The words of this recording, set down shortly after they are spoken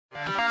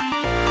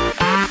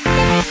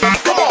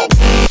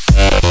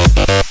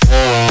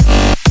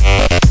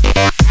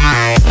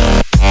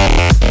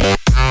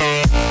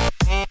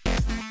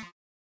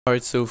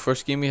Alright, so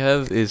first game we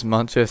have is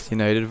Manchester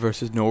United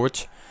versus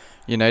Norwich.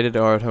 United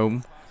are at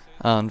home,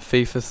 and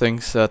FIFA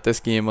thinks that this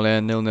game will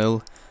end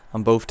 0-0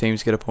 and both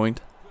teams get a point.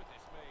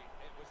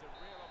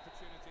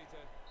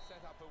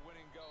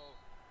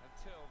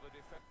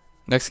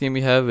 Next game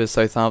we have is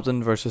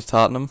Southampton versus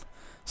Tottenham.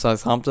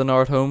 Southampton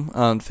are at home,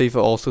 and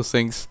FIFA also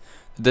thinks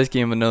that this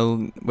game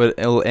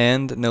will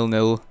end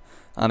 0-0,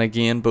 and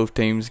again both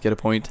teams get a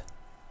point.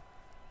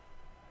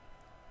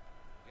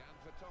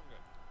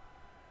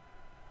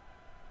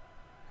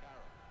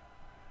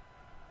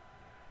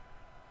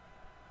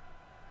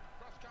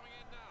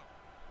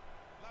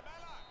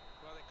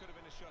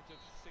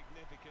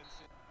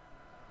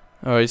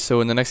 Alright, so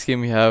in the next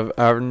game we have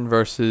Everton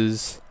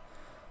versus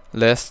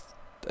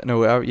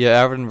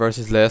Everton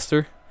versus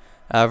Leicester.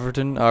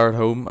 Everton are at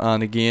home,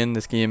 and again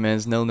this game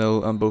ends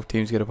 0-0 and both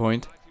teams get a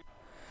point.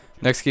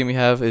 Next game we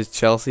have is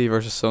Chelsea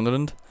versus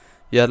Sunderland.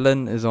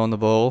 Yedlin is on the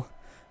ball.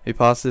 He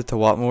passes it to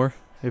Watmore.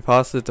 He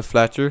passes it to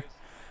Fletcher.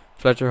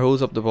 Fletcher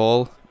holds up the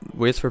ball,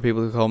 waits for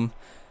people to come,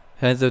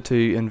 heads out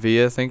to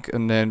Envia, I think,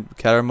 and then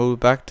Caramo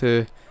back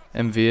to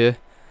Envia,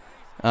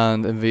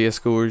 and Envia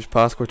scores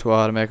past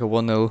Courtois to make it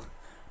 1-0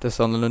 to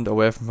Sunderland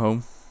away from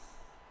home.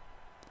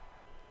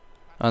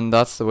 And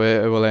that's the way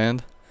it will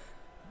end.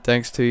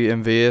 Thanks to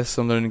Envia,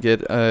 Sunderland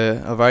get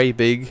a very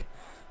big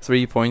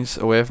 3 points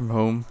away from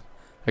home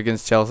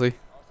against Chelsea.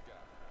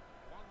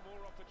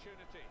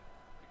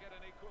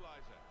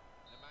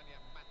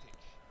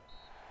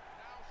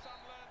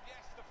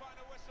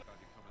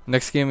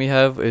 Next game we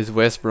have is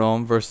West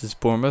Brom versus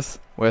Bournemouth.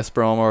 West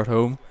Brom are at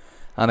home,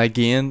 and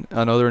again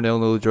another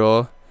 0-0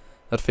 draw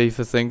that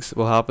FIFA thinks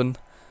will happen,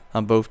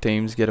 and both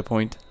teams get a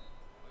point.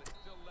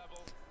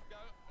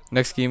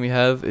 Next game we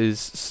have is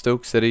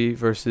Stoke City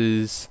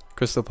versus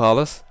Crystal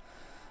Palace.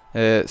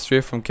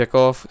 Straight from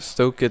kickoff,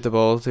 Stoke get the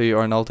ball to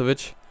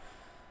Arnautovic.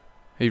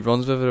 He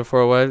runs with it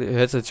for a while. He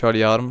hits it to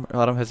Charlie Adam.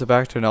 Adam hits it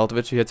back to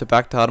Arnautovic. He hits it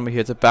back to Adam. He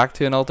hits it back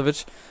to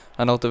Arnautovic.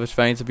 Arnautovic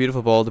finds a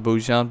beautiful ball to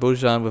Bojan.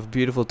 Bojan with a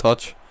beautiful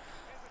touch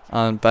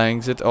and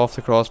bangs it off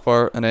the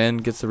crossbar, and then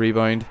gets the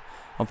rebound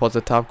and puts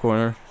it top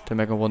corner to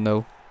make it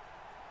 1-0.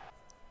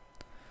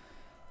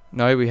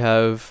 Now we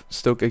have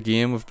Stoke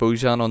again with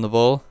Bojan on the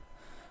ball,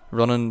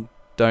 running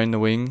down the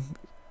wing.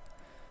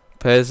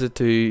 Plays it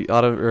to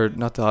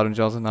Adam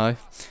Johnson now.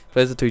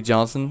 Plays it to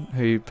Johnson,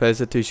 who plays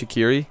it to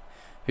Shaqiri,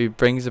 who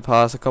brings it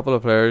past a couple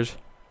of players,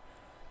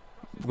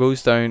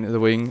 goes down the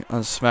wing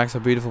and smacks a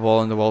beautiful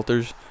ball into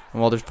Walters,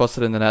 and Walters puts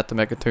it in the net to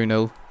make it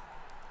 2-0.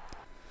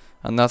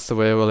 And that's the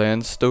way it will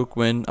end. Stoke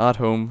win at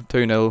home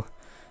 2-0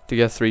 to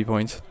get 3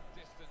 points.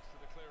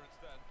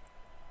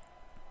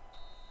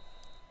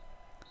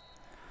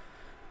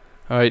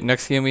 Alright,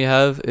 next game we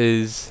have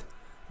is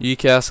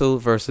Newcastle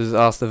versus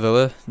Aston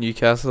Villa.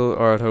 Newcastle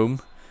are at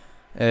home.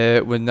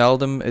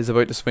 Wijnaldum is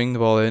about to swing the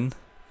ball in,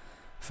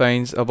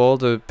 finds a ball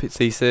to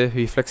Cisse,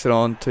 who flicks it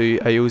on to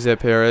Jose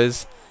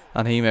Perez,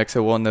 and he makes it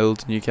 1-0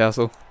 to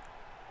Newcastle.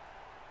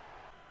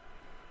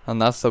 And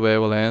that's the way it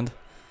will end.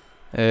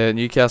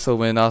 Newcastle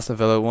win Aston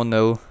Villa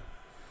 1-0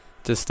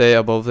 to stay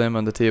above them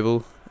on the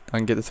table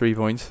and get the 3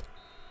 points.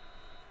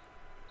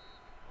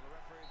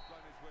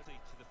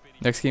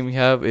 Next game we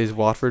have is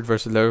Watford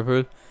versus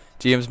Liverpool.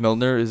 James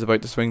Milner is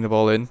about to swing the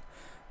ball in,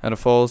 and it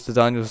falls to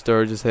Daniel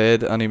Sturridge's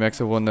head, and he makes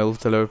it 1-0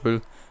 to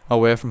Liverpool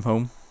away from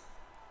home.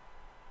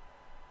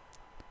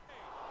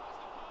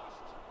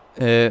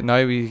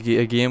 Now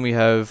we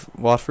have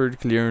Watford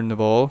clearing the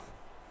ball.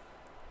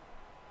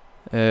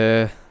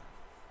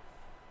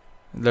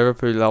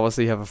 Liverpool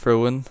obviously have a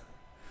throw in.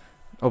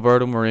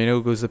 Alberto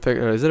Moreno goes to pick.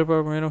 Is it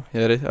Alberto Moreno?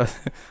 Yeah, it is. Oh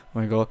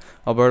my god.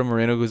 Alberto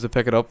Moreno goes to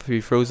pick it up.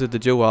 He throws it to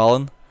Joe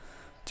Allen.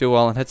 Joe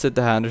Allen hits it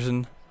to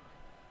Henderson.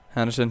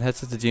 Henderson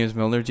hits it to James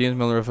Milner. James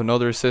Milner with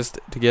another assist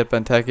to get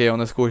Benteke on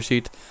the score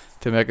sheet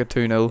to make it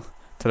 2-0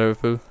 to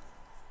Liverpool.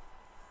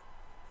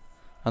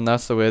 And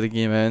that's the way the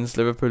game ends.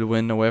 Liverpool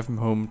win away from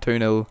home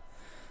 2-0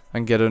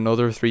 and get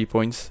another 3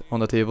 points on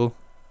the table.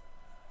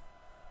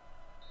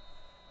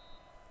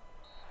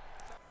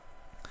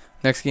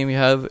 Next game we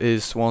have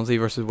is Swansea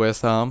versus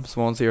West Ham.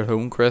 Swansea are at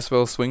home.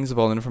 Cresswell swings the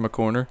ball in from a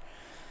corner.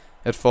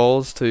 It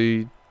falls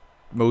to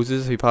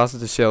Moses, who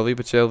passes to Shelby,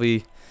 but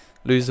Shelby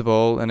loses the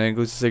ball and then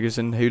goes to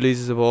Sigurdsson, who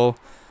loses the ball,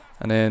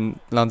 and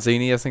then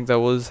Lanzini, I think that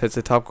was, hits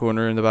the top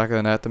corner in the back of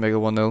the net to make it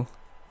 1-0.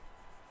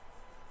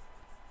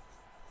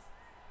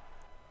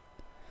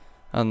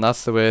 And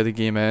that's the way the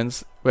game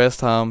ends.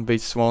 West Ham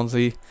beats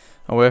Swansea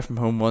away from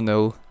home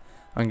 1-0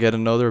 and get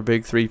another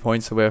big 3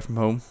 points away from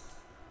home.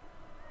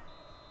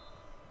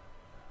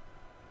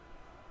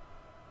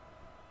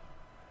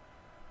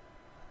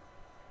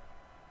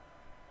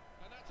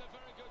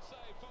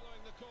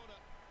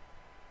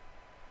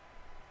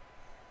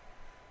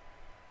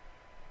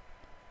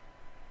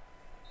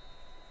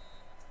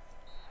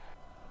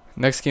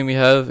 Next game we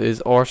have is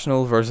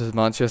Arsenal versus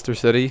Manchester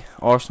City.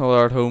 Arsenal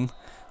are at home,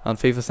 and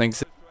FIFA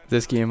thinks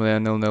this game will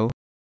end 0-0.